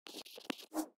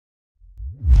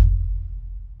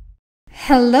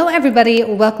Hello everybody,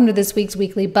 welcome to this week's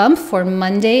weekly bump for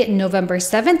Monday, November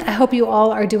 7th. I hope you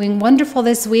all are doing wonderful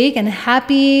this week and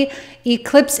happy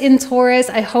eclipse in Taurus.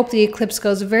 I hope the eclipse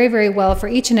goes very, very well for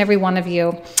each and every one of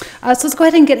you. So let's go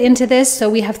ahead and get into this. So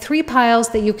we have 3 piles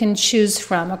that you can choose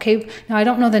from, okay? Now I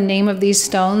don't know the name of these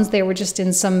stones. They were just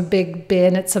in some big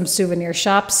bin at some souvenir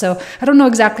shop, so I don't know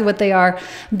exactly what they are.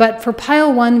 But for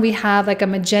pile 1, we have like a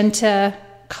magenta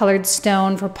colored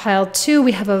stone. For pile 2,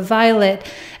 we have a violet.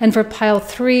 And for pile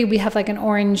 3, we have like an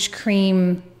orange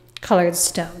cream colored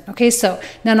stone. Okay, so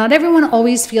now not everyone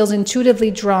always feels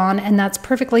intuitively drawn, and that's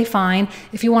perfectly fine.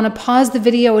 If you want to pause the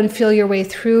video and feel your way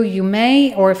through, you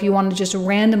may, or if you want to just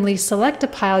randomly select a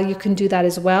pile, you can do that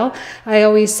as well. I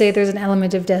always say there's an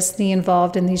element of destiny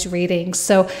involved in these readings.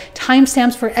 So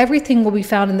timestamps for everything will be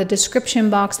found in the description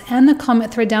box and the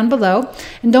comment thread down below.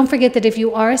 And don't forget that if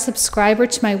you are a subscriber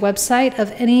to my website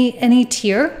of any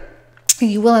tier,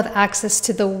 you will have access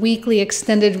to the weekly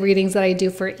extended readings that I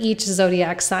do for each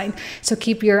zodiac sign. So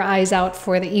keep your eyes out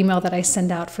for the email that I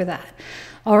send out for that.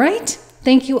 All right.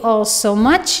 Thank you all so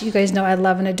much. You guys know I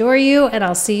love and adore you, and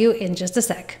I'll see you in just a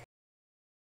sec.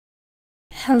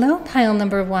 Hello, pile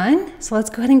number 1. So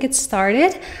let's go ahead and get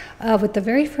started with the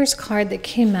very first card that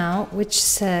came out, which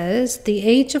says, "The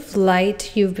Age of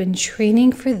Light, you've been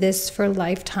training for this for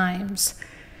lifetimes."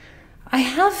 I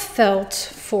have felt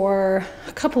for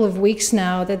a couple of weeks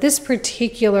now that this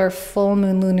particular full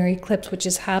moon lunar eclipse, which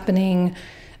is happening,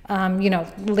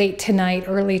 late tonight,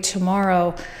 early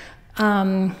tomorrow,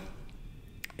 kind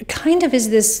of is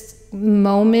this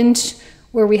moment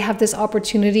where we have this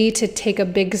opportunity to take a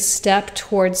big step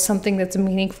towards something that's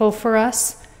meaningful for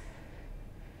us.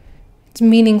 It's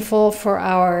meaningful for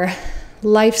our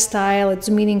lifestyle,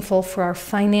 it's meaningful for our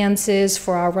finances,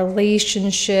 for our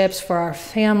relationships, for our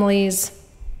families.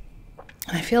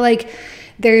 And I feel like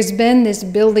there's been this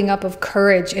building up of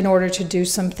courage in order to do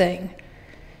something.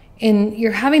 And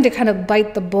you're having to kind of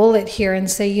bite the bullet here and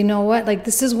say, you know what, like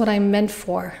this is what I'm meant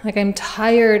for. Like I'm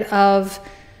tired of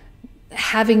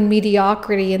having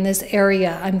mediocrity in this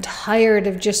area. I'm tired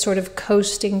of just sort of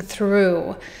coasting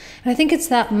through. And I think it's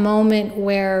that moment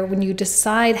where when you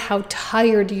decide how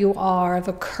tired you are of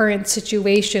a current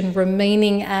situation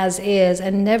remaining as is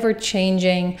and never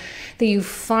changing, that you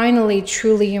finally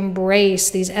truly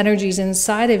embrace these energies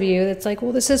inside of you that's like,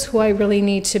 well, this is who I really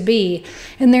need to be.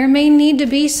 And there may need to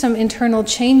be some internal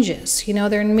changes. You know,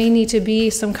 there may need to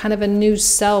be some kind of a new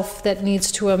self that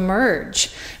needs to emerge.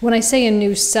 When I say a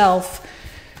new self,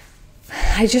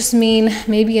 I just mean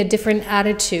maybe a different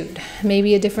attitude,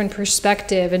 maybe a different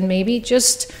perspective, and maybe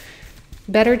just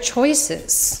better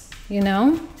choices, you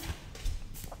know?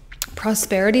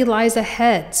 Prosperity lies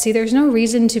ahead. See, there's no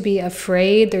reason to be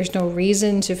afraid. There's no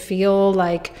reason to feel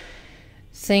like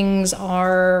things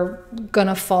are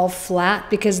gonna fall flat,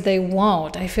 because they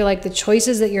won't. I feel like the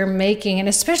choices that you're making, and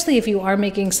especially if you are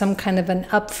making some kind of an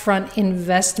upfront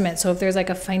investment, so if there's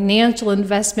like a financial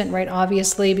investment, right,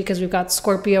 obviously, because we've got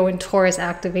Scorpio and Taurus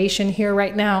activation here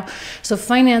right now, so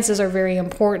finances are very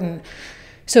important.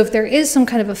 So if there is some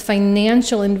kind of a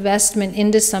financial investment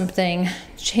into something,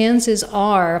 chances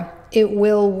are it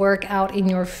will work out in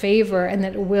your favor and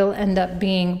that it will end up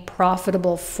being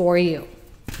profitable for you.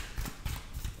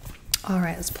 All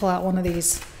right, let's pull out one of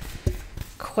these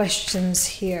questions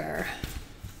here.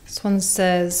 This one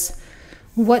says,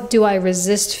 what do I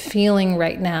resist feeling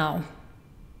right now?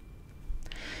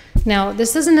 Now,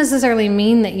 this doesn't necessarily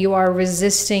mean that you are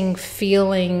resisting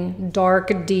feeling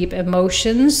dark, deep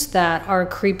emotions that are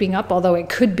creeping up, although it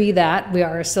could be that. We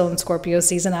are still in Scorpio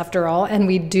season after all, and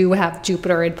we do have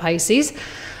Jupiter in Pisces.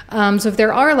 So if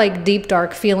there are like deep,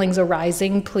 dark feelings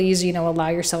arising, please, allow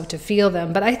yourself to feel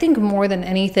them. But I think more than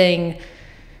anything,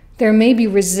 there may be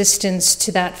resistance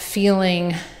to that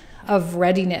feeling of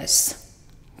readiness,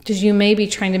 because you may be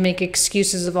trying to make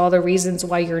excuses of all the reasons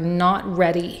why you're not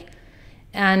ready.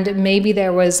 And maybe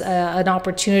there was an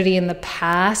opportunity in the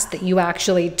past that you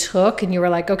actually took and you were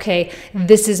like, okay,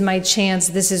 this is my chance,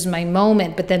 this is my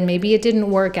moment, but then maybe it didn't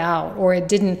work out, or it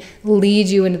didn't lead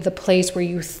you into the place where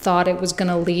you thought it was going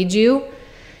to lead you.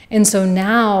 And so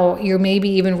now you're maybe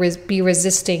even be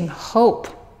resisting hope.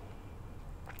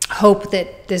 Hope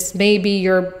that this may be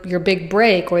your big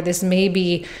break, or this may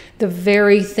be the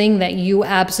very thing that you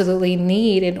absolutely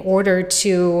need in order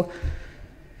to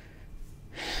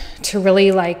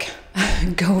really like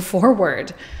go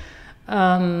forward.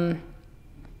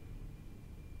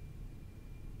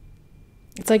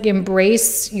 It's like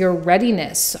embrace your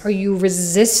readiness. Are you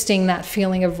resisting that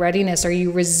feeling of readiness? Are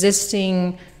you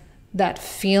resisting that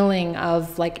feeling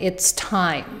of like it's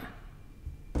time?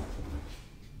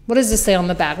 What does this say on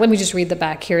the back? Let me just read the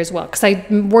back here as well, because I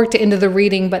worked it into the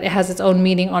reading, but it has its own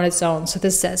meaning on its own. So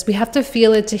this says, we have to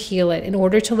feel it to heal it. In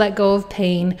order to let go of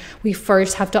pain, we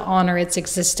first have to honor its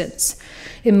existence.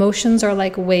 Emotions are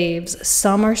like waves.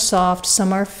 Some are soft,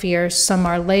 some are fierce, some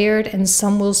are layered, and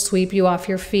some will sweep you off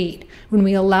your feet. When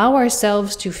we allow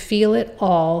ourselves to feel it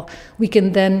all, we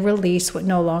can then release what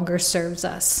no longer serves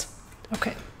us.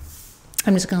 Okay,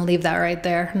 I'm just going to leave that right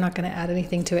there. I'm not going to add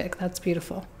anything to it. That's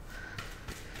beautiful.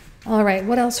 All right,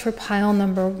 what else for pile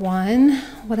number 1?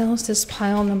 What else does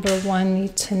pile number 1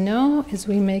 need to know as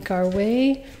we make our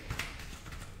way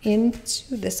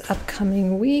into this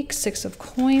upcoming week? 6 of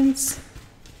Coins.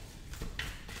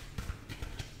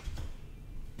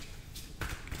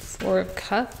 4 of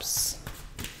Cups.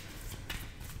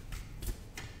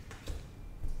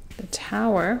 The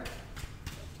Tower.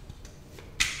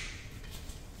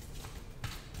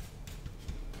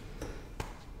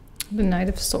 The Knight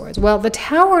of Swords. Well, the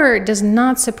Tower does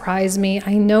not surprise me.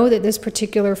 I know that this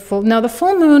particular now the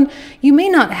full moon, you may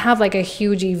not have like a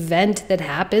huge event that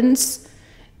happens.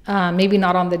 Maybe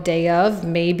not on the day of,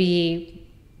 maybe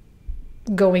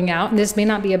going out. And this may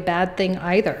not be a bad thing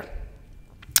either.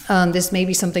 This may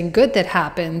be something good that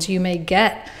happens. You may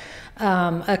get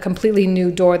a completely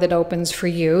new door that opens for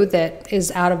you that is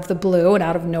out of the blue and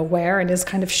out of nowhere and is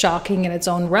kind of shocking in its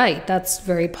own right. That's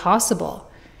very possible.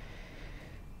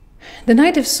 The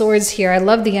Knight of Swords here, I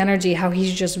love the energy, how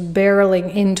he's just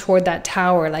barreling in toward that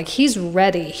tower. Like he's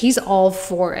ready. He's all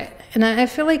for it. And I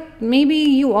feel like maybe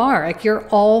you are. Like you're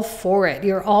all for it.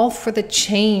 You're all for the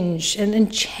change.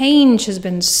 And change has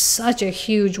been such a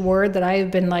huge word that I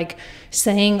have been like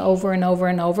saying over and over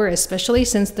and over, especially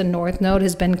since the North Node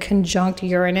has been conjunct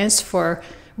Uranus for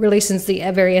really since the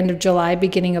very end of July,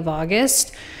 beginning of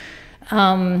August.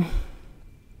 There's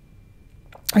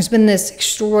been this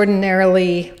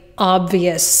extraordinarily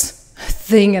obvious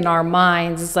thing in our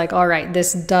minds. It's like, all right,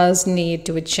 this does need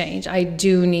to change. I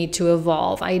do need to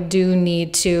evolve. I do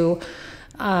need to,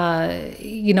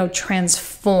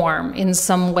 transform in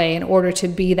some way in order to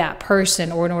be that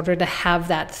person or in order to have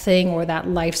that thing or that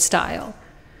lifestyle.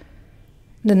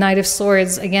 The Knight of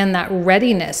Swords, again, that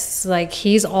readiness, like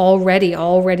he's all ready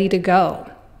to go.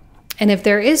 And if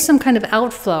there is some kind of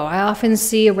outflow, I often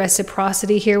see a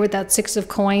reciprocity here with that 6 of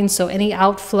Coins. So any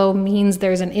outflow means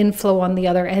there's an inflow on the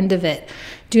other end of it.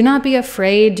 Do not be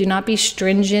afraid. Do not be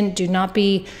stringent. Do not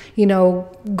be,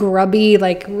 grubby,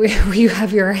 like where you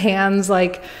have your hands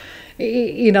like,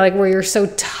 like where you're so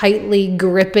tightly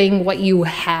gripping what you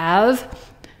have.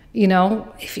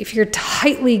 If you're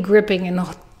tightly gripping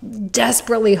and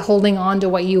desperately holding on to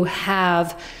what you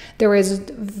have, there is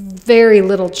very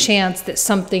little chance that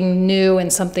something new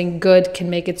and something good can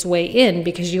make its way in,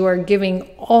 because you are giving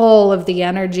all of the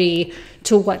energy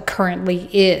to what currently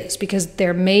is, because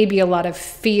there may be a lot of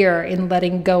fear in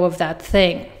letting go of that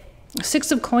thing.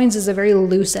 6 of Coins is a very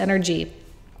loose energy.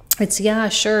 It's, yeah,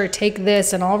 sure, take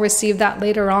this and I'll receive that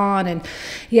later on. And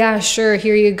yeah, sure,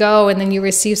 here you go. And then you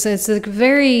receive, so it's like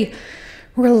very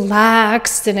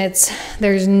relaxed, and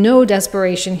there's no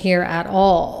desperation here at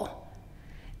all.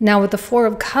 Now with the 4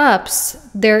 of Cups,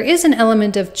 there is an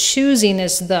element of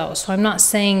choosiness though. So I'm not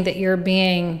saying that you're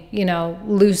being,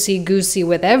 loosey-goosey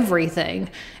with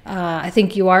everything. I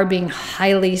think you are being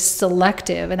highly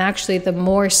selective. And actually the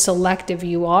more selective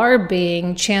you are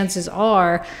being, chances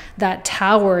are that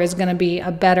Tower is going to be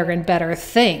a better and better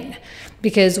thing.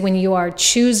 Because when you are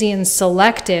choosy and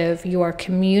selective, you are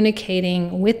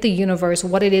communicating with the universe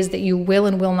what it is that you will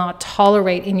and will not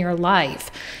tolerate in your life.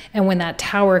 And when that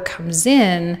Tower comes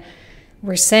in,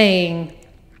 we're saying,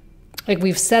 like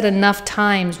we've said enough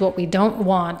times what we don't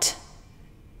want.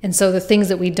 And so the things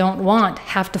that we don't want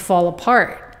have to fall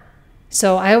apart.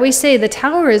 So I always say the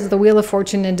Tower is the Wheel of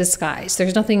Fortune in disguise.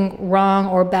 There's nothing wrong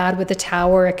or bad with the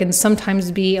Tower. It can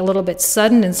sometimes be a little bit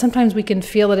sudden, and sometimes we can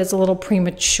feel that it's a little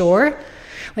premature,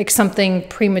 like something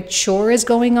premature is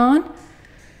going on.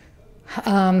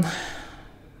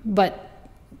 But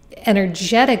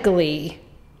energetically,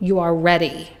 you are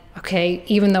ready, okay?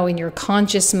 Even though in your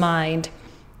conscious mind,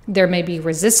 there may be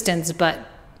resistance, but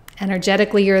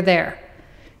energetically you're there.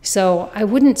 So I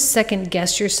wouldn't second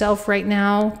guess yourself right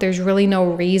now. There's really no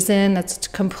reason. That's a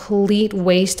complete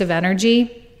waste of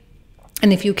energy.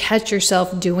 And if you catch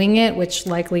yourself doing it, which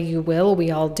likely you will,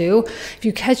 we all do, if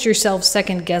you catch yourself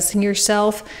second guessing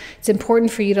yourself, it's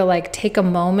important for you to like take a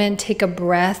moment, take a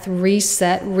breath,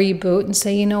 reset, reboot, and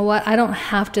say, you know what? I don't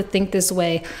have to think this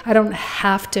way. I don't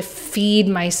have to feed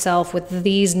myself with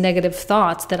these negative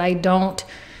thoughts that I don't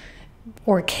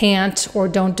or can't or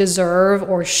don't deserve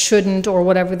or shouldn't or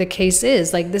whatever the case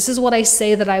is. Like, this is what I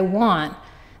say that I want.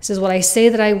 This is what I say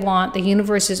that I want. The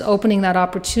universe is opening that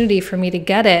opportunity for me to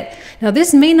get it. Now,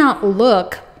 this may not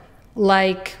look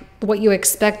like what you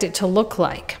expect it to look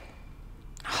like.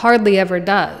 Hardly ever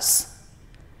does.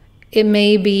 It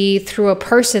may be through a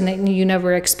person that you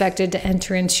never expected to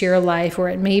enter into your life, or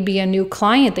it may be a new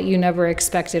client that you never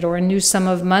expected, or a new sum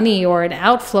of money, or an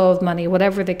outflow of money,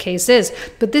 whatever the case is.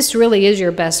 But this really is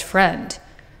your best friend.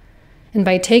 And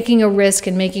by taking a risk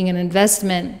and making an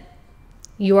investment,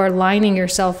 you are lining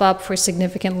yourself up for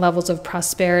significant levels of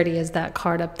prosperity, as that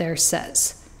card up there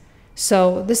says.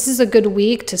 So this is a good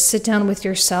week to sit down with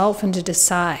yourself and to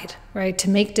decide, right? To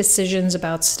make decisions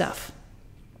about stuff.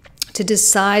 To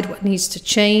decide what needs to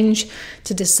change,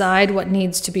 to decide what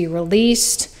needs to be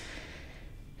released,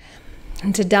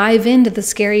 and to dive into the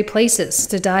scary places,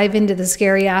 to dive into the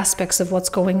scary aspects of what's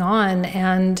going on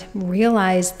and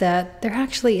realize that there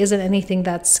actually isn't anything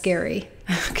that scary.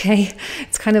 Okay,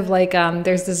 it's kind of like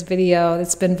there's this video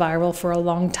that's been viral for a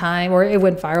long time, or it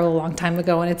went viral a long time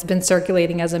ago, and it's been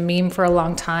circulating as a meme for a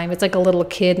long time. It's like a little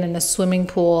kid in a swimming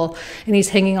pool, and he's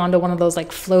hanging onto one of those like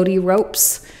floaty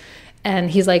ropes,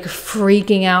 and he's like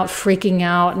freaking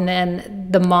out, and then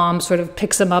the mom sort of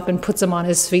picks him up and puts him on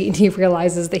his feet, and he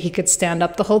realizes that he could stand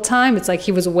up the whole time. It's like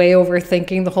he was way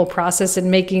overthinking the whole process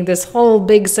and making this whole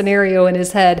big scenario in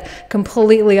his head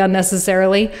completely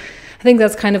unnecessarily. I think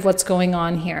that's kind of what's going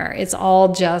on here. It's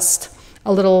all just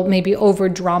a little maybe over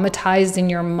dramatized in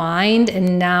your mind,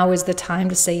 and now is the time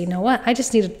to say, you know what, I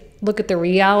just need to look at the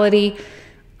reality.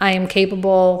 I am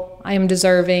capable, I am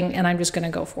deserving, and I'm just going to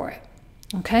go for it.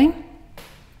 Okay?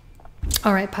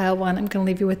 All right, pile one, I'm going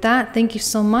to leave you with that. Thank you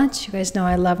so much. You guys know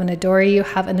I love and adore you.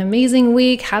 Have an amazing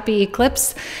week. Happy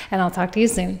eclipse, and I'll talk to you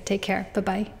soon. Take care.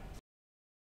 Bye-bye.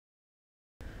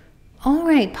 All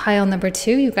right, pile number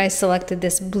two, you guys selected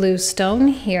this blue stone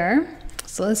here.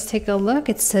 So let's take a look.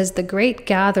 It says the Great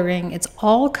Gathering. It's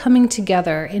all coming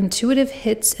together. Intuitive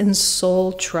hits and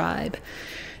soul tribe.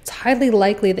 It's highly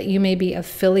likely that you may be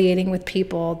affiliating with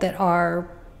people that are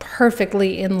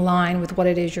perfectly in line with what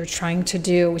it is you're trying to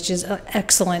do, which is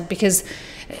excellent, because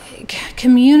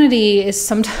community is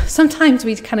sometimes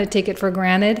we kind of take it for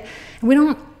granted, and we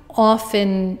don't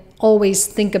often always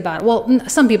think about it. Well,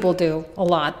 some people do a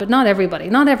lot, but not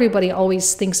everybody. Not everybody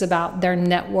always thinks about their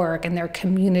network and their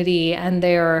community and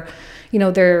their, you know,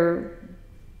 their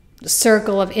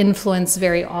circle of influence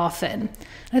very often.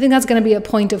 I think that's going to be a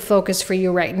point of focus for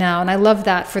you right now. And I love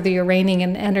that for the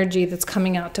Uranian energy that's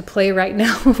coming out to play right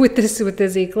now with this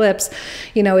eclipse.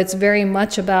 You know, it's very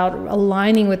much about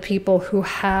aligning with people who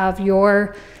have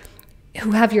your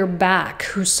back,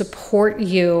 who support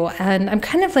you. And I'm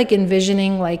kind of like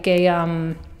envisioning like a,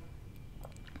 I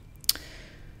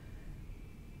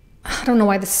don't know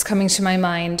why this is coming to my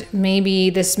mind. Maybe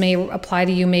this may apply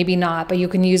to you, maybe not, but you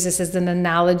can use this as an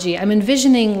analogy. I'm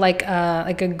envisioning like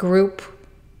a group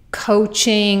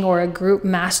coaching or a group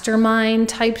mastermind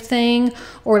type thing,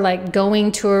 or like going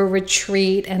to a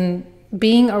retreat and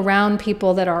being around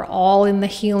people that are all in the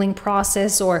healing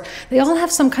process, or they all have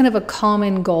some kind of a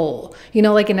common goal. You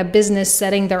know, like in a business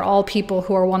setting, they're all people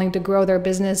who are wanting to grow their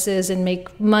businesses and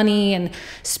make money, and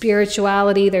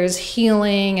spirituality, there's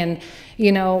healing, and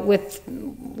you know, with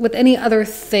any other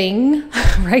thing,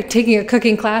 right? Taking a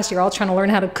cooking class, you're all trying to learn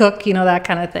how to cook, you know, that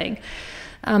kind of thing.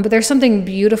 But there's something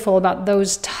beautiful about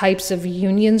those types of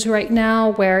unions right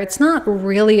now, where it's not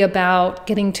really about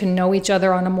getting to know each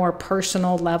other on a more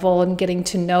personal level and getting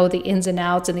to know the ins and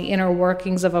outs and the inner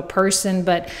workings of a person,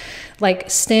 but like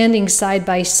standing side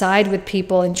by side with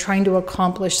people and trying to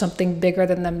accomplish something bigger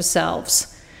than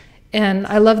themselves. And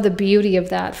I love the beauty of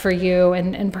that for you.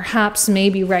 And perhaps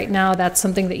maybe right now that's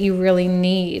something that you really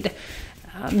need.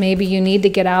 Maybe you need to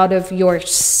get out of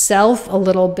yourself a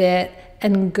little bit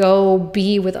and go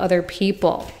be with other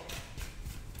people.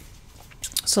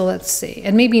 So let's see.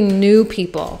 And maybe new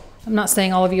people. I'm not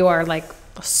saying all of you are like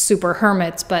super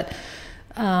hermits, but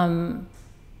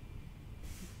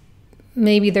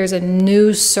maybe there's a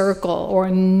new circle or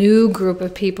a new group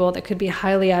of people that could be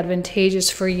highly advantageous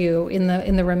for you in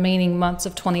the remaining months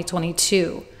of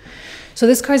 2022. So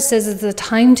this card says it's a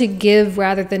time to give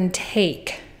rather than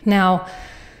take. Now,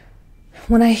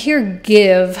 when I hear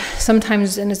give,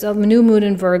 sometimes, and it's a new moon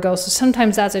in Virgo, so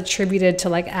sometimes that's attributed to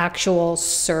like actual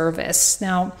service.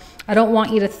 Now, I don't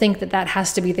want you to think that that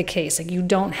has to be the case. Like, you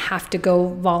don't have to go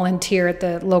volunteer at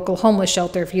the local homeless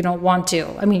shelter if you don't want to.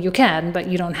 I mean, you can, but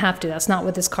you don't have to. That's not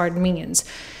what this card means.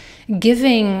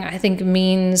 Giving, I think,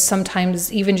 means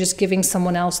sometimes even just giving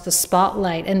someone else the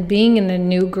spotlight, and being in a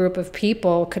new group of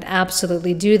people could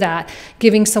absolutely do that.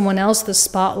 Giving someone else the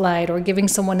spotlight, or giving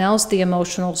someone else the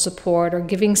emotional support, or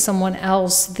giving someone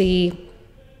else the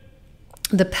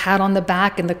the pat on the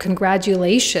back and the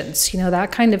congratulations, you know,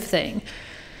 that kind of thing.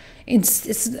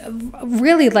 It's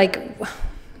really like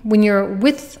when you're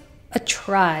with a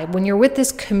tribe, when you're with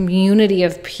this community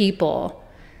of people,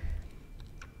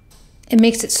 it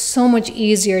makes it so much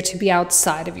easier to be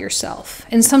outside of yourself.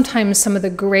 And sometimes some of the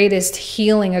greatest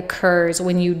healing occurs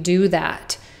when you do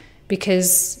that,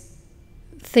 because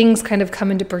things kind of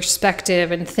come into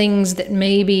perspective, and things that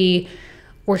maybe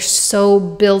were so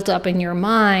built up in your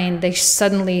mind, they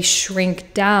suddenly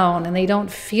shrink down and they don't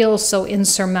feel so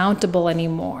insurmountable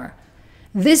anymore.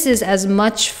 This is as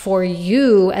much for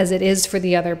you as it is for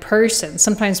the other person.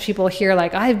 Sometimes people hear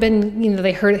like, I've been, you know,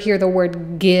 they hear the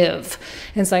word give.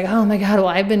 And it's like, oh my God, well,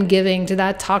 I've been giving to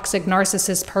that toxic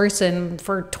narcissist person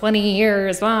for 20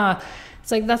 years.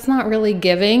 It's like, that's not really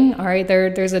giving. All right.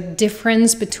 There's a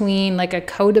difference between like a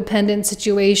codependent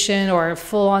situation or a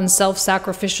full-on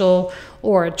self-sacrificial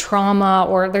or a trauma,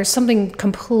 or there's something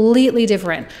completely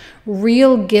different.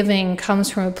 Real giving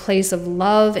comes from a place of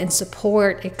love and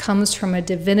support. It comes from a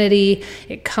divinity.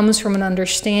 It comes from an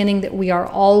understanding that we are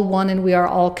all one and we are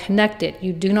all connected.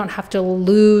 You do not have to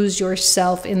lose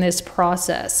yourself in this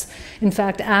process. In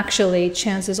fact, actually,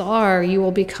 chances are you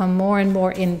will become more and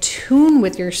more in tune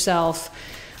with yourself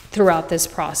throughout this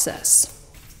process.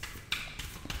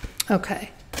 Okay.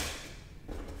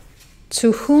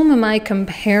 To whom am I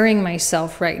comparing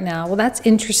myself right now? Well, that's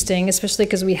interesting, especially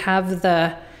because we have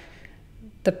the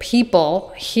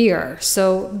people here.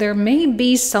 So there may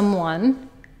be someone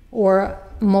or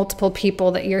multiple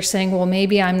people that you're saying, well,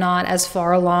 maybe I'm not as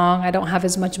far along. I don't have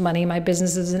as much money. My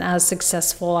business isn't as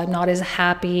successful. I'm not as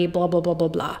happy, blah, blah, blah, blah,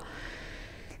 blah.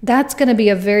 That's going to be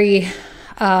a very,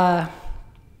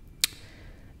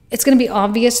 it's going to be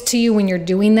obvious to you when you're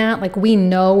doing that. Like, we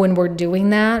know when we're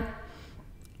doing that.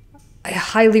 I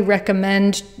highly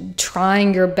recommend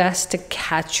trying your best to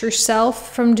catch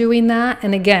yourself from doing that.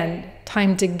 And again,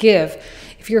 time to give.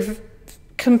 If you're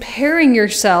comparing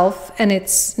yourself and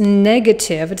it's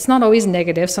negative, it's not always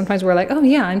negative. Sometimes we're like, oh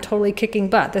yeah, I'm totally kicking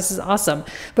butt. This is awesome.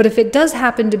 But if it does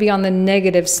happen to be on the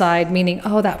negative side, meaning,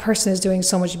 oh, that person is doing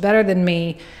so much better than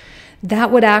me, that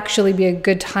would actually be a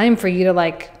good time for you to,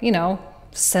 like, you know,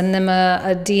 send them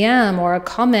a DM or a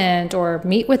comment or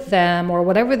meet with them or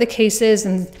whatever the case is,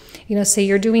 and, you know, say,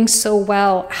 you're doing so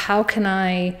well. How can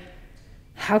I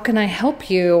help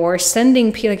you? Or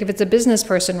sending people, like if it's a business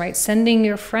person, right? Sending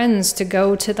your friends to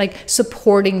go to, like,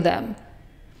 supporting them.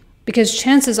 Because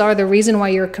chances are the reason why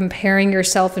you're comparing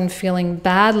yourself and feeling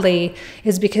badly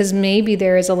is because maybe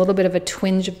there is a little bit of a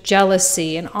twinge of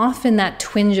jealousy. And often that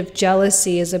twinge of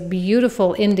jealousy is a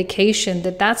beautiful indication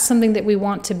that that's something that we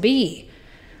want to be.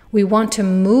 We want to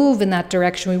move in that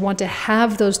direction. We want to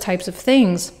have those types of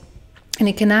things. And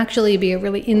it can actually be a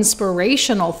really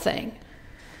inspirational thing.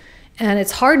 And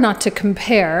it's hard not to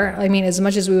compare. I mean, as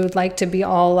much as we would like to be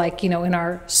all, like, you know, in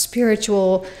our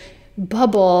spiritual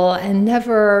bubble and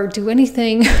never do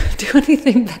anything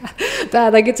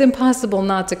bad. Like, it's impossible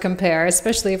not to compare,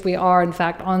 especially if we are, in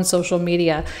fact, on social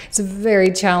media. It's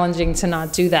very challenging to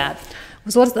not do that.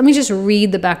 So let me just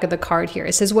read the back of the card here.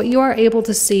 It says, what you are able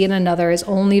to see in another is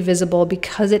only visible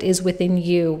because it is within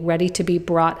you, ready to be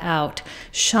brought out.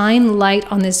 Shine light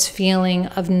on this feeling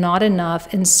of not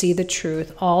enough and see the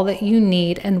truth. All that you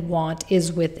need and want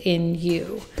is within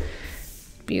you.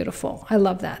 Beautiful. I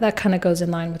love that. That kind of goes in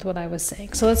line with what I was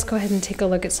saying. So let's go ahead and take a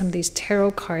look at some of these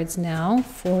tarot cards now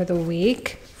for the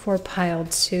week for pile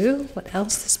 2. What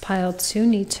else does pile 2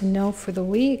 need to know for the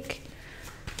week?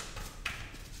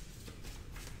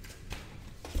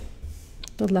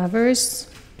 The Lovers,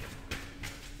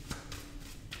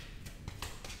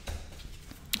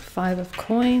 5 of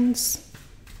Coins,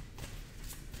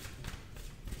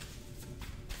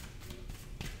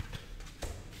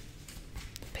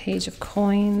 Page of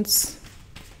Coins,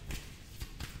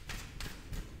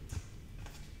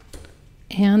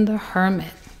 and the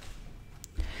Hermit.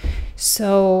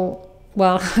 So,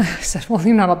 well, I said, well,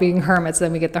 you're not all being hermits,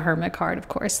 then we get the Hermit card, of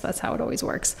course. That's how it always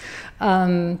works.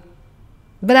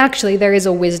 But actually, there is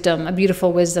a wisdom, a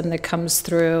beautiful wisdom that comes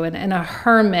through, and a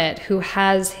hermit who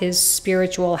has his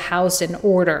spiritual house in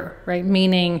order, right?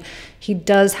 Meaning he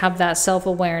does have that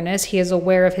self-awareness. He is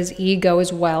aware of his ego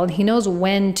as well, and he knows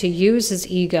when to use his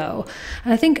ego.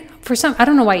 And I think for some, I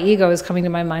don't know why ego is coming to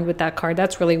my mind with that card.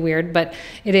 That's really weird, but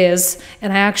it is.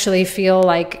 And I actually feel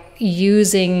like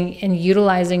using and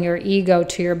utilizing your ego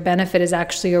to your benefit is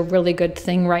actually a really good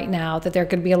thing right now, that there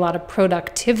could be a lot of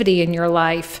productivity in your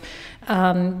life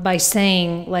by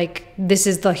saying, like, this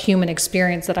is the human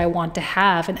experience that I want to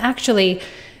have, and actually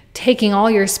taking all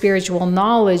your spiritual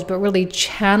knowledge but really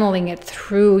channeling it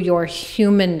through your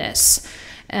humanness.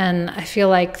 And I feel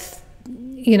like,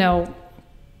 you know,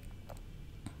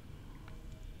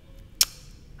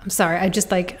 I'm sorry, I'm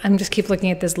just keep looking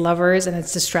at this Lovers and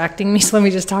it's distracting me. So let me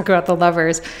just talk about the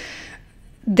Lovers.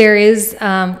 There is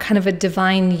kind of a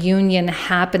divine union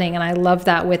happening, and I love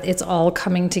that with it's all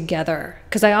coming together,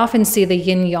 because I often see the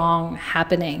yin yang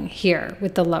happening here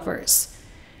with the Lovers.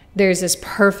 There's this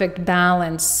perfect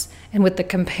balance, and with the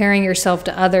comparing yourself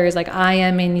to others, like I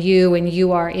am in you and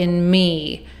you are in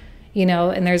me, you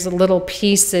know, and there's little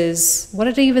pieces. What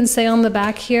did it even say on the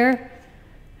back here?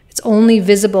 It's only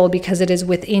visible because it is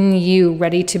within you,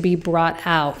 ready to be brought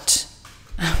out,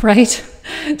 right?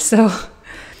 So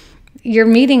you're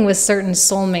meeting with certain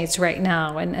soulmates right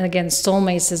now. And again,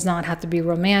 soulmates does not have to be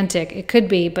romantic. It could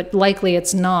be, but likely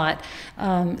it's not.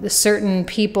 The certain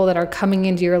people that are coming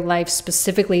into your life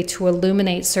specifically to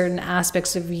illuminate certain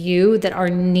aspects of you that are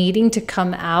needing to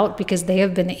come out because they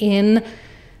have been in,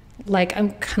 like,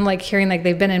 I'm kind of like hearing like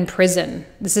they've been in prison.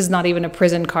 This is not even a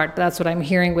prison card, but that's what I'm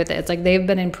hearing with it. It's like they've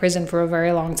been in prison for a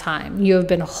very long time. You have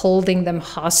been holding them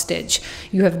hostage.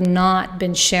 You have not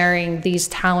been sharing these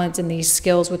talents and these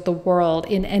skills with the world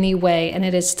in any way. And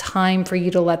it is time for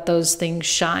you to let those things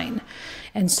shine.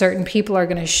 And certain people are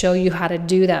going to show you how to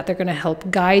do that. They're going to help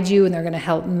guide you, and they're going to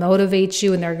help motivate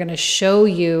you, and they're going to show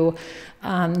you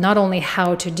not only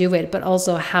how to do it, but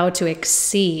also how to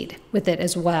exceed with it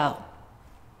as well.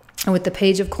 And with the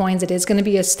Page of Coins, it is going to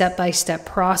be a step-by-step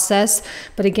process.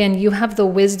 But again, you have the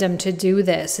wisdom to do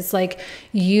this. It's like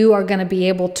you are going to be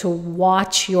able to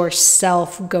watch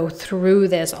yourself go through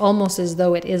this almost as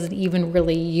though it isn't even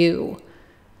really you.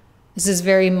 This is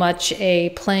very much a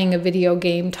playing a video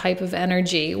game type of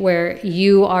energy where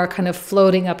you are kind of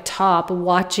floating up top,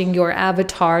 watching your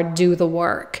avatar do the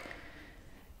work.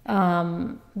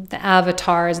 The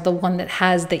avatar is the one that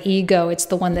has the ego. It's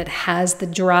the one that has the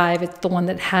drive. It's the one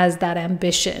that has that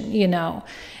ambition, you know.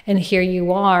 And here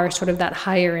you are, sort of that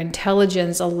higher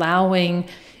intelligence, allowing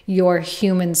your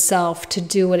human self to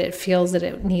do what it feels that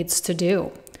it needs to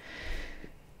do.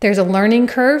 There's a learning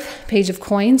curve, Page of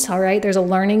Coins, all right? There's a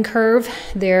learning curve.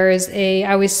 There's I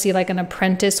always see like an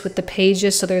apprentice with the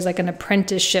pages, so there's like an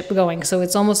apprenticeship going. So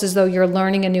it's almost as though you're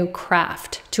learning a new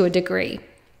craft to a degree.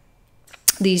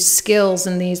 These skills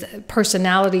and these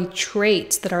personality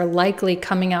traits that are likely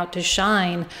coming out to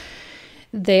shine,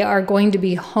 they are going to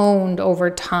be honed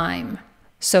over time.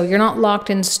 So you're not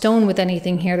locked in stone with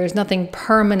anything here. There's nothing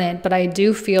permanent, but I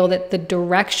do feel that the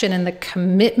direction and the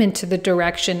commitment to the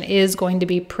direction is going to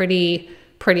be pretty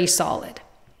solid.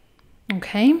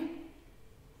 Okay?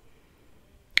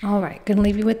 All right, gonna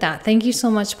leave you with that. Thank you so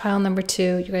much, pile number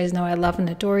 2. You guys know I love and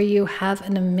adore you. Have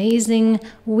an amazing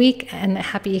week and a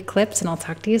happy eclipse, and I'll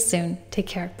talk to you soon. Take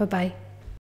care. Bye-bye.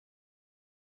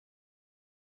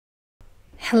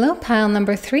 Hello, pile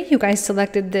number 3. You guys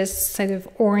selected this kind of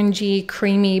orangey,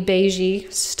 creamy,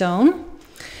 beigey stone.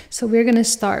 So we're gonna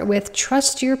start with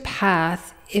trust your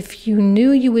path. If you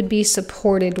knew you would be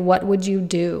supported, what would you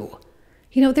do?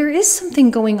 You know, there is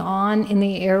something going on in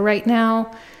the air right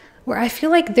now where I feel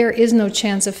like there is no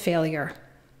chance of failure.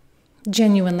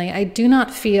 Genuinely, I do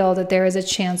not feel that there is a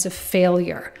chance of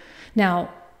failure.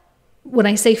 Now, when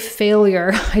I say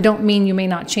failure, I don't mean you may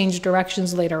not change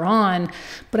directions later on,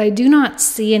 but I do not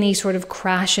see any sort of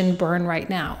crash and burn right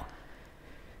now.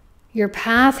 Your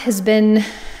path has been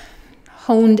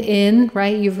honed in,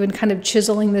 right? You've been kind of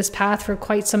chiseling this path for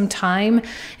quite some time.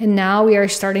 And now we are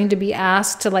starting to be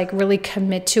asked to like really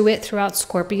commit to it throughout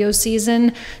Scorpio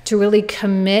season, to really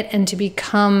commit and to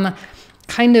become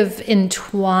kind of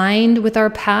entwined with our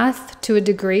path to a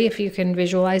degree, if you can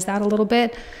visualize that a little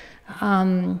bit.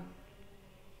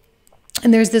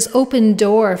 And there's this open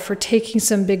door for taking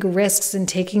some big risks and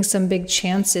taking some big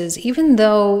chances, even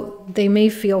though they may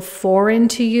feel foreign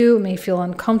to you, it may feel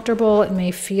uncomfortable, it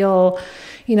may feel,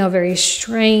 you know, very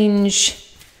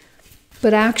strange.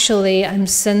 But actually, I'm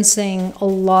sensing a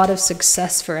lot of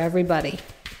success for everybody.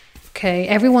 Okay,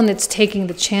 everyone that's taking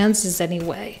the chances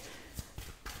anyway.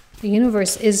 The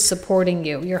universe is supporting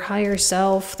you, your higher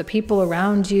self, the people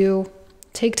around you.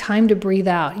 Take time to breathe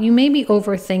out. You may be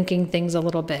overthinking things a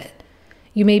little bit.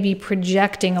 You may be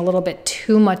projecting a little bit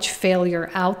too much failure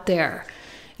out there.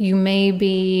 You may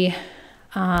be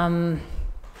trying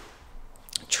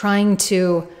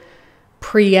to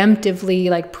preemptively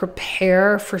like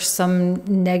prepare for some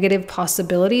negative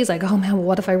possibilities. Like, oh man, well,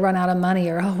 what if I run out of money?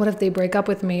 Or, oh, what if they break up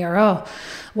with me? Or, oh,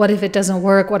 what if it doesn't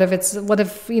work? What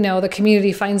if, you know, the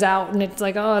community finds out and it's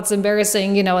like, oh, it's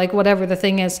embarrassing, you know, like whatever the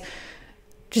thing is,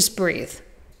 just breathe.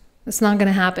 It's not going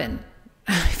to happen.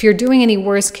 If you're doing any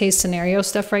worst case scenario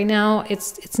stuff right now,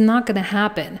 it's not going to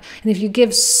happen. And if you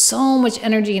give so much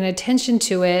energy and attention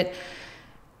to it,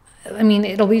 I mean,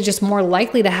 it'll be just more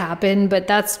likely to happen, but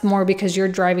that's more because you're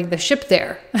driving the ship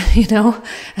there, you know?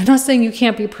 I'm not saying you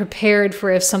can't be prepared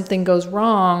for if something goes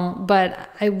wrong, but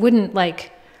I wouldn't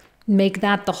like make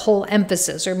that the whole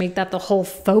emphasis or make that the whole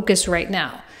focus right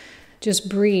now. Just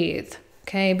breathe,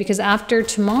 okay? Because after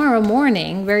tomorrow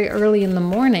morning, very early in the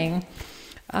morning,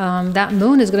 that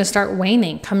moon is going to start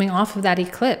waning, coming off of that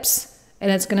eclipse. And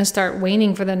it's going to start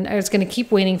waning it's going to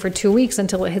keep waning for 2 weeks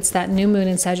until it hits that new moon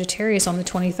in Sagittarius on the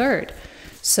 23rd.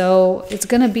 So it's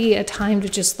going to be a time to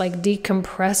just like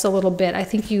decompress a little bit. I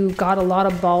think you got a lot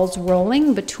of balls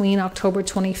rolling between October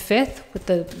 25th with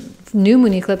the new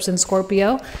moon eclipse in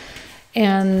Scorpio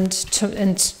and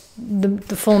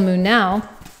the full moon now.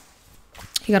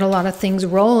 You got a lot of things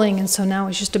rolling. And so now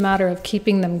it's just a matter of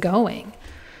keeping them going.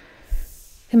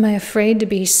 Am I afraid to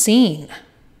be seen?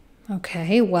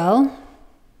 Okay, well,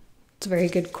 it's a very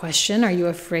good question. Are you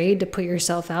afraid to put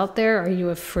yourself out there? Are you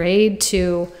afraid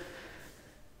to,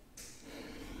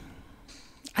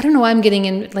 I don't know why I'm getting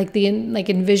in like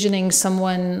envisioning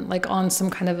someone like on some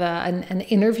kind of an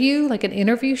interview, like an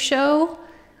interview show,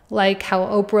 like how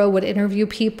Oprah would interview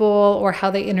people or how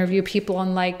they interview people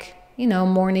on like, you know,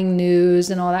 morning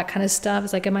news and all that kind of stuff.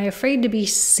 It's like, am I afraid to be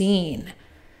seen?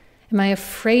 Am I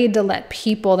afraid to let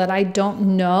people that I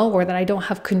don't know or that I don't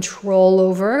have control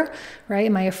over, right?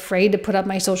 Am I afraid to put up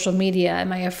my social media?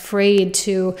 Am I afraid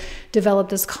to develop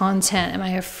this content? Am I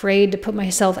afraid to put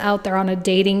myself out there on a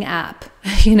dating app?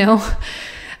 You know,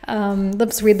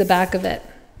 let's read the back of it.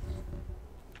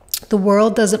 The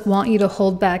world doesn't want you to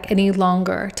hold back any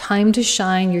longer. Time to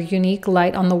shine your unique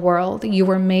light on the world. You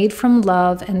were made from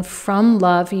love, and from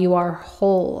love you are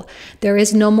whole. There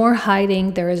is no more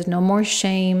hiding. There is no more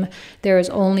shame. There is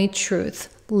only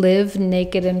truth. Live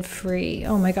naked and free.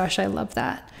 Oh my gosh, I love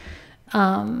that.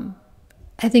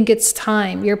 I think it's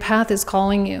time. Your path is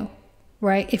calling you,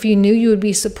 right? If you knew you would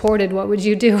be supported, what would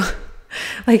you do?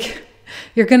 Like,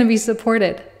 you're going to be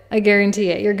supported. I guarantee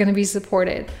it. You're going to be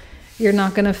supported. You're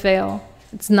not going to fail.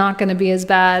 It's not going to be as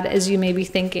bad as you may be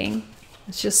thinking.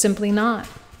 It's just simply not.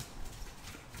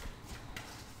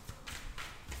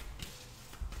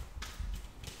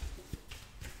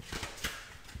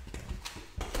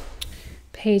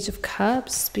 Page of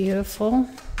Cups, beautiful.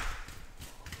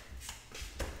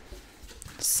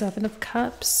 Seven of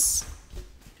Cups.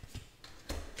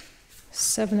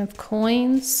 Seven of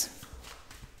Coins.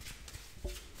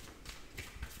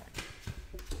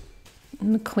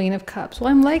 And the Queen of Cups.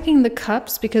 Well, I'm liking the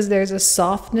cups because there's a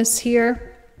softness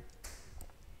here.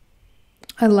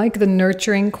 I like the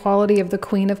nurturing quality of the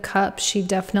Queen of Cups. She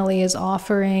definitely is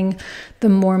offering the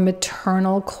more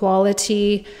maternal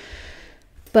quality.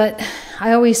 But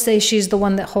I always say she's the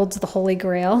one that holds the Holy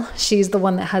Grail. She's the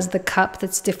one that has the cup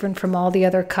that's different from all the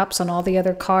other cups on all the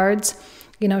other cards.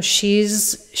 You know,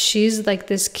 she's like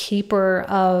this keeper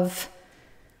of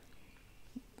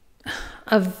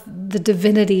the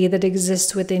divinity that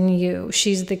exists within you.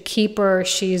 She's the keeper.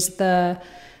 She's the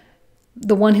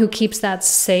one who keeps that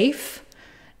safe.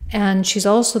 And she's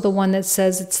also the one that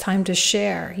says it's time to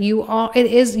share. You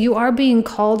are being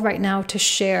called right now to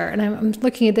share. And I'm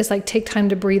looking at this like, take time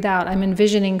to breathe out. I'm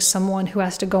envisioning someone who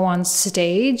has to go on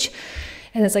stage,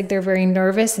 and it's like they're very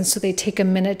nervous, and so they take a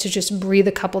minute to just breathe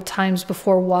a couple times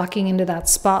before walking into that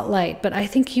spotlight. But I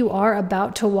think you are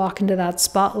about to walk into that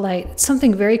spotlight. It's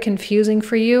something very confusing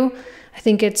for you. I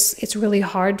think it's really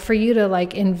hard for you to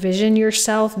like envision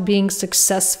yourself being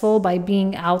successful by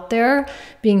being out there,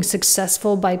 being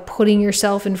successful by putting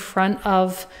yourself in front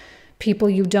of people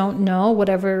you don't know,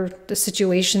 whatever the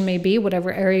situation may be,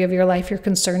 whatever area of your life you're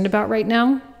concerned about right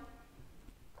now.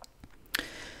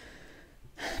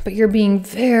 But you're being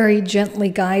very gently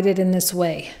guided in this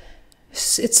way.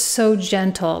 It's so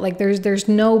gentle. Like there's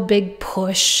no big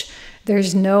push.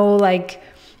 There's no like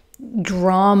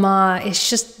drama. It's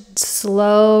just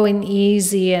slow and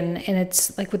easy. And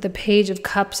it's like with the Page of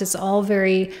Cups, it's all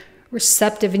very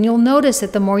receptive. And you'll notice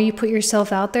that the more you put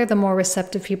yourself out there, the more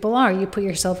receptive people are. You put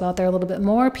yourself out there a little bit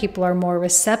more, people are more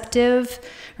receptive,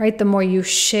 right? The more you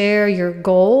share your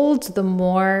gold, the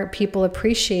more people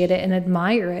appreciate it and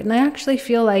admire it. And I actually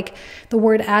feel like the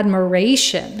word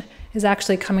admiration is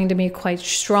actually coming to me quite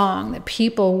strong, that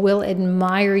people will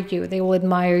admire you. They will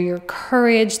admire your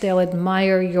courage. They'll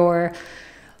admire your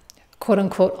quote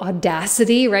unquote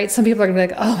audacity, right? Some people are gonna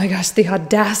be like, oh my gosh, the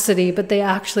audacity, but they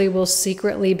actually will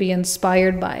secretly be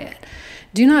inspired by it.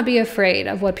 Do not be afraid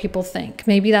of what people think.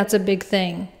 Maybe that's a big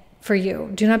thing for you.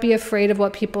 Do not be afraid of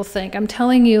what people think. I'm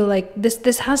telling you, like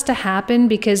this has to happen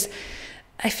because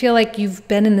I feel like you've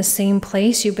been in the same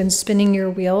place. You've been spinning your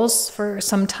wheels for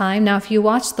some time. Now, if you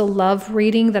watch the love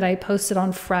reading that I posted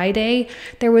on Friday,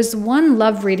 there was one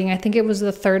love reading, I think it was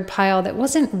the third pile, that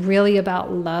wasn't really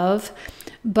about love,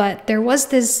 but there was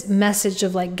this message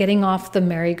of like getting off the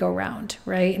merry-go-round,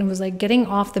 right? And it was like getting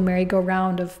off the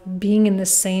merry-go-round of being in the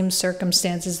same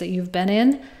circumstances that you've been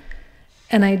in.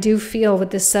 And I do feel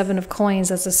with this 7 of coins,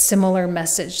 that's a similar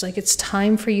message. Like it's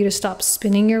time for you to stop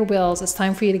spinning your wheels. It's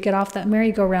time for you to get off that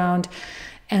merry-go-round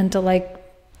and to like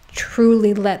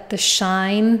truly let the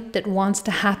shine that wants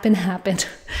to happen, happen.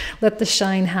 Let the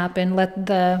shine happen. Let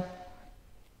the,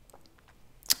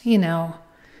 you know,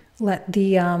 let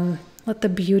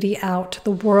the beauty out.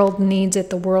 The world needs it.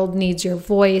 The world needs your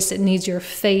voice. It needs your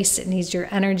face. It needs your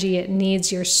energy. It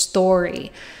needs your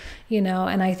story. You know,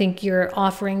 and I think you're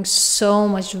offering so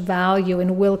much value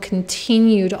and will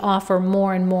continue to offer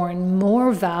more and more and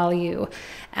more value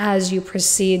as you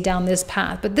proceed down this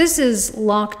path. But this is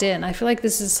locked in. I feel like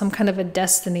this is some kind of a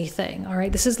destiny thing. All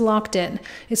right, this is locked in.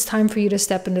 It's time for you to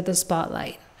step into the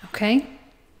spotlight. Okay.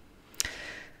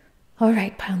 All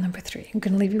right, pile number 3. I'm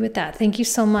going to leave you with that. Thank you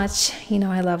so much. You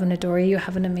know, I love and adore you.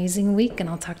 Have an amazing week, and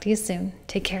I'll talk to you soon.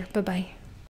 Take care. Bye-bye.